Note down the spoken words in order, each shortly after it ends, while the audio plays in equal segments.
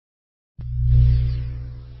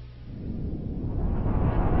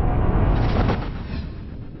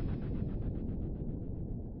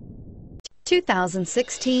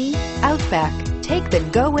2016 Outback. Take the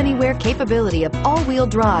go-anywhere capability of all-wheel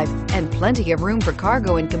drive and plenty of room for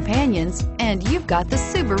cargo and companions, and you've got the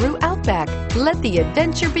Subaru Outback. Let the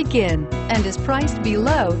adventure begin, and is priced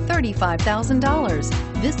below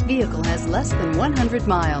 $35,000. This vehicle has less than 100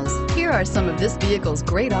 miles. Here are some of this vehicle's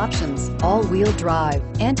great options: all-wheel drive,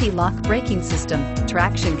 anti-lock braking system,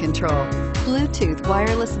 traction control, Bluetooth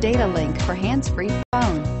wireless data link for hands-free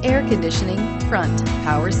phone, air conditioning, front,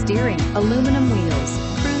 power steering, aluminum wheels,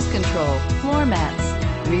 cruise control, floor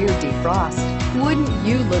mats, rear defrost. Wouldn't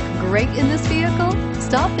you look great in this vehicle?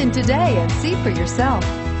 Stop in today and see for yourself.